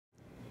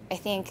I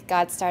think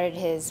God started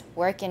His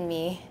work in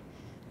me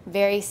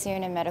very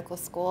soon in medical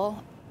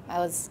school. I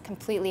was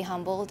completely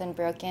humbled and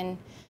broken.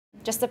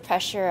 Just the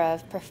pressure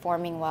of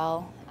performing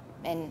well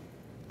and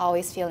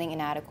always feeling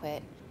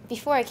inadequate.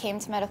 Before I came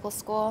to medical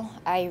school,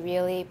 I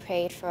really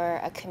prayed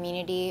for a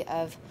community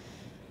of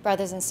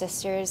brothers and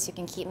sisters who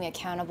can keep me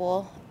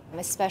accountable,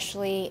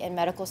 especially in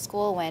medical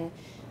school when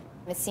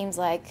it seems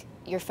like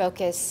your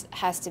focus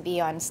has to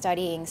be on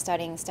studying.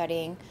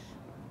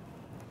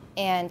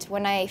 And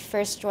when I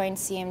first joined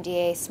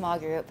CMDA small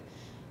group,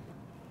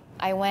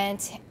 I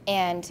went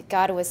and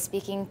God was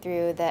speaking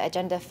through the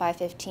Agenda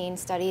 515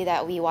 study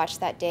that we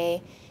watched that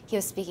day. He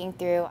was speaking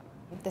through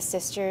the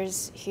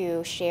sisters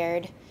who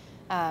shared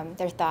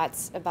their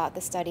thoughts about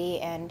the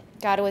study, and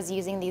God was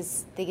using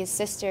these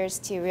sisters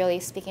to really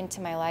speak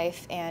into my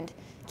life and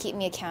keep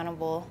me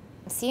accountable.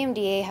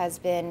 CMDA has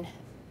been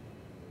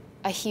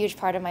a huge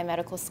part of my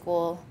medical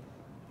school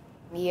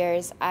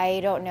years. I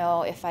don't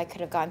know if I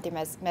could have gone through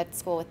med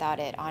school without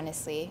it,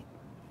 honestly.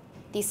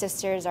 These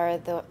sisters are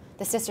the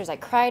sisters I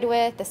cried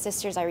with, the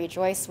sisters I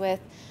rejoiced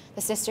with,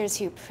 the sisters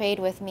who prayed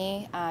with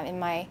me in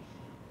my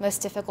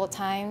most difficult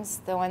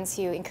times, the ones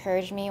who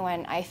encouraged me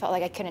when I felt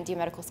like I couldn't do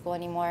medical school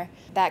anymore.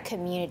 That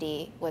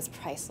community was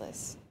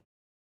priceless.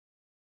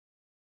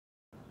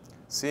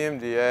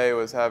 CMDA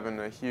was having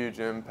a huge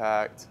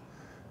impact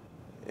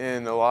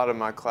in a lot of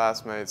my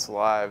classmates'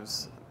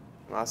 lives.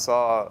 I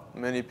saw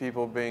many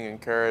people being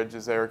encouraged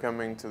as they were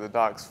coming to the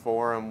Docs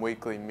Forum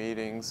weekly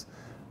meetings.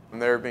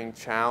 And they were being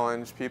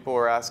challenged. People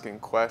were asking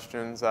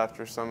questions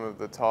after some of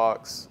the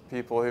talks.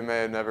 People who may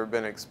have never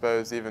been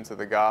exposed even to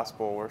the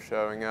gospel were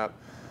showing up.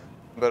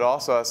 But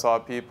also I saw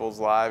people's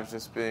lives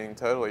just being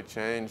totally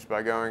changed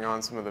by going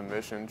on some of the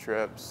mission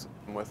trips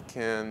with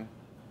Ken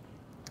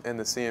and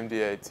the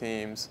CMDA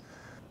teams.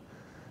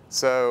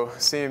 So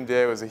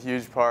CMDA was a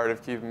huge part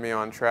of keeping me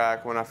on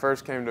track. When I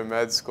first came to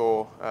med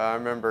school, I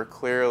remember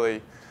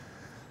clearly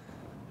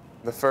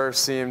the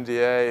first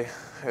CMDA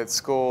at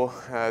school,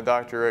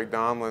 Dr. Rick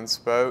Donlin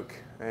spoke,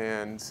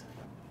 and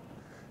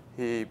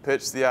he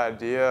pitched the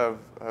idea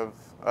of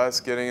us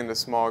getting into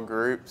small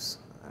groups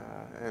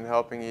and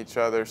helping each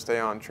other stay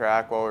on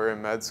track while we were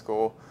in med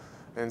school.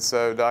 And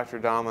so Dr.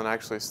 Donlin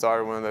actually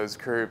started one of those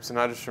groups, and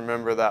I just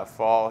remember that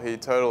fall, he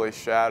totally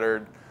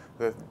shattered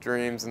the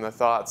dreams and the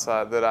thoughts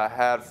that I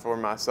had for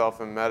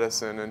myself in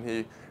medicine, and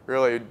he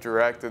really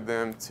directed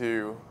them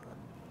to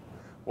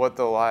what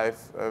the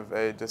life of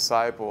a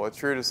disciple, a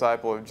true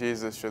disciple of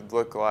Jesus, should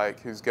look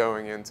like who's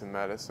going into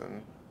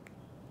medicine.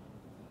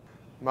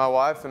 My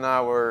wife and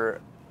I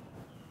were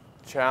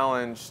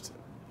challenged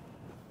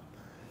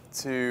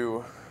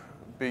to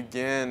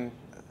begin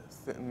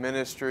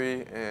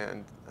ministry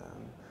and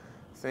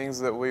things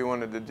that we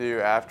wanted to do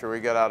after we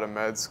got out of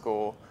med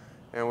school.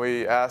 And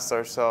we asked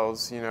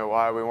ourselves,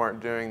 why we weren't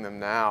doing them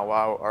now,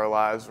 why our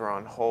lives were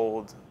on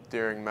hold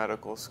during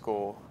medical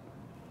school.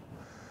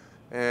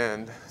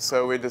 And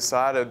so we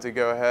decided to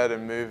go ahead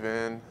and move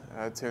in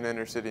to an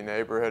inner city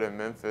neighborhood in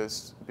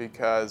Memphis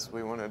because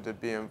we wanted to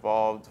be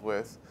involved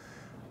with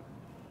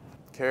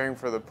caring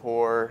for the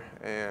poor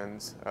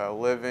and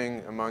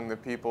living among the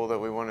people that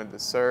we wanted to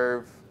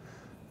serve.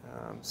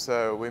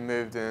 So we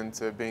moved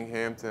into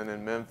Binghamton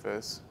in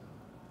Memphis,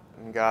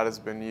 and God has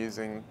been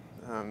using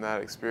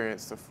that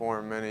experience to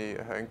form many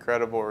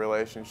incredible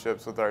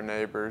relationships with our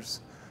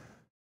neighbors.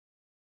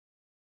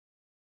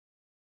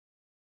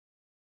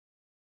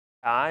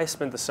 I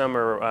spent the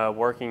summer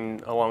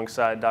working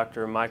alongside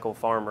Dr. Michael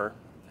Farmer.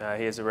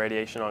 He is a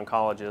radiation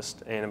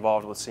oncologist and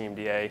involved with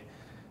CMDA.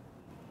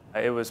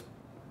 It was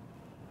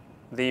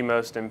the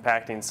most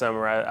impacting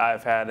summer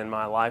I've had in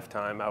my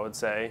lifetime, I would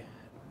say.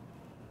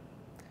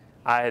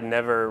 I had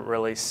never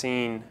really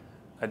seen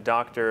a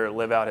doctor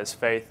live out his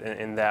faith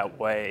in that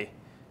way,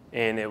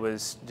 and it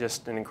was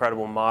just an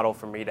incredible model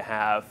for me to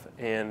have.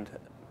 And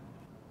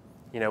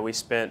we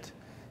spent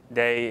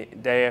day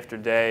after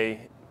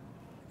day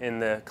in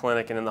the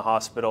clinic and in the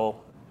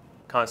hospital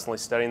constantly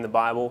studying the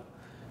Bible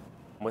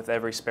with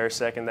every spare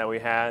second that we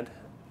had,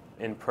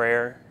 in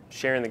prayer,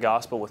 sharing the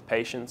gospel with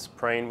patients,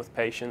 praying with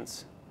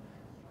patients.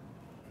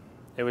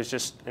 It was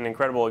just an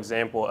incredible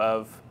example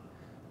of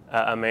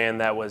a man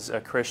that was a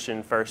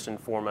Christian first and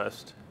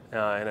foremost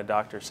and a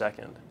doctor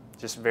second.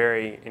 Just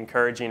very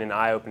encouraging and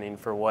eye-opening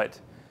for what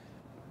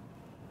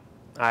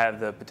I have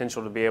the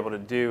potential to be able to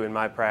do in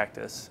my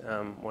practice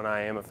when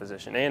I am a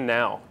physician and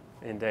now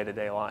in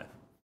day-to-day life.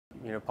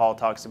 Paul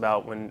talks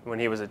about when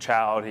he was a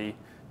child, he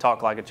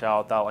talked like a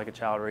child, thought like a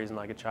child, reasoned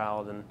like a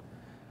child, and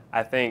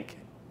I think,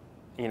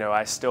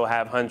 I still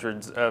have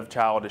hundreds of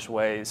childish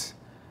ways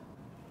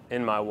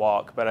in my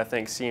walk, but I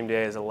think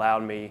CMDA has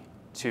allowed me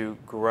to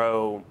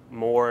grow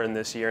more in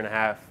this year and a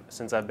half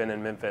since I've been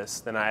in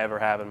Memphis than I ever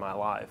have in my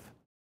life.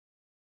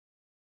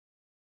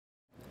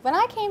 When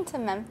I came to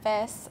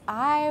Memphis,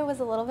 I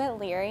was a little bit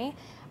leery.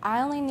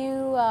 I only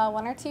knew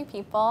one or two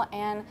people,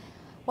 and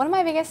one of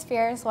my biggest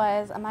fears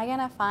was, am I going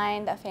to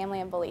find a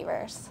family of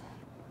believers?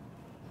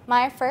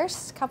 My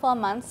first couple of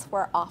months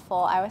were awful.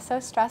 I was so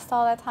stressed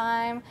all the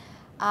time.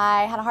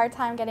 I had a hard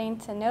time getting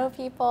to know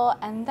people,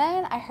 and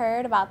then I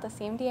heard about the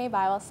CMDA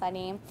Bible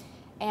study,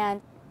 and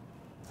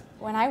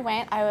when I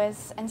went, I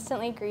was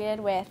instantly greeted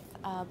with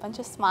a bunch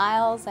of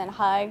smiles and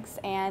hugs,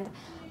 and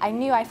I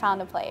knew I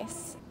found a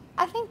place.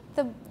 I think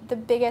the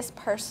biggest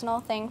personal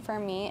thing for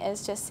me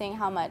is just seeing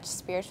how much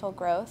spiritual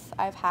growth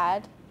I've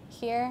had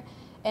here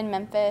in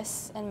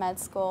Memphis, in med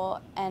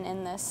school, and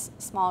in this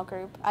small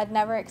group. I'd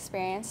never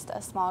experienced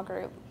a small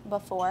group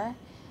before,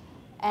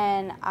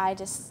 and I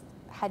just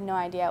had no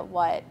idea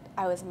what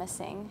I was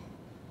missing,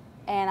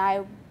 and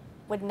I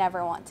would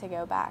never want to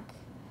go back.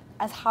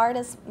 As hard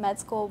as med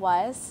school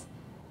was,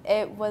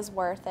 it was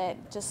worth it,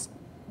 just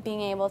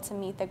being able to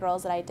meet the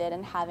girls that I did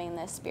and having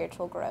this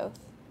spiritual growth.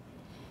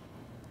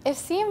 If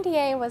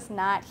CMDA was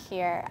not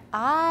here,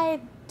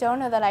 I don't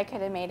know that I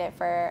could have made it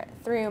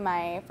through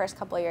my first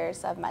couple of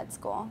years of med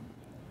school.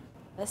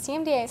 The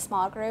CMDA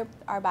small group,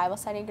 our Bible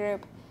study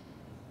group,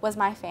 was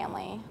my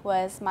family,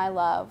 was my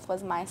love,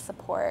 was my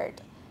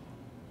support.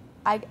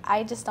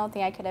 I just don't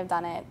think I could have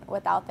done it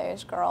without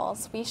those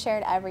girls. We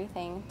shared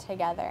everything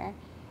together,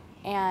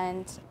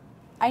 and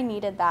I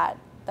needed that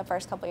the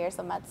first couple years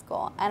of med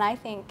school, and I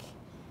think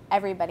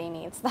everybody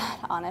needs that,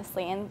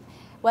 honestly. And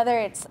whether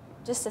it's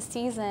just a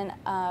season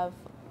of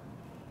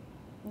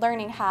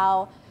learning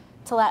how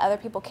to let other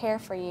people care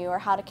for you or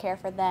how to care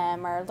for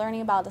them or learning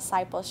about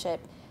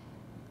discipleship,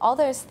 all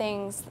those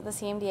things the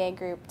CMDA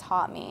group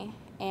taught me,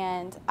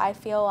 and I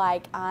feel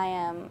like I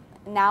am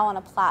now on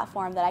a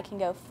platform that I can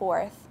go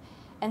forth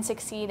and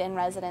succeed in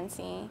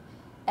residency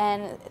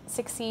and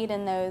succeed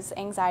in those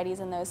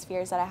anxieties and those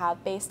fears that I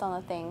have based on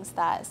the things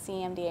that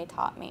CMDA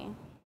taught me.